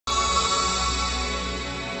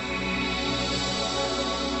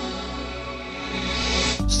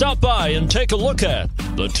Stop by and take a look at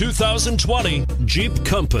the 2020 Jeep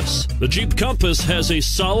Compass. The Jeep Compass has a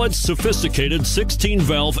solid, sophisticated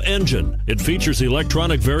 16-valve engine. It features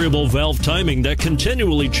electronic variable valve timing that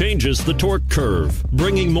continually changes the torque curve,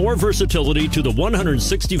 bringing more versatility to the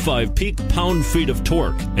 165 peak pound-feet of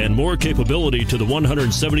torque and more capability to the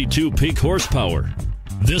 172 peak horsepower.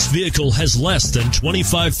 This vehicle has less than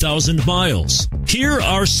 25,000 miles. Here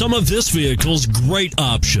are some of this vehicle's great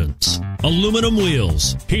options: aluminum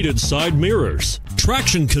wheels, heated side mirrors,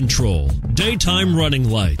 traction control, daytime running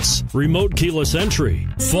lights, remote keyless entry,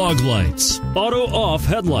 fog lights, auto off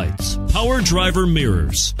headlights, power driver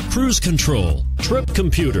mirrors, cruise control, trip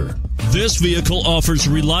computer. This vehicle offers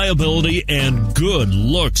reliability and good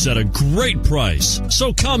looks at a great price.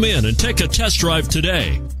 So come in and take a test drive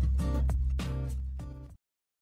today.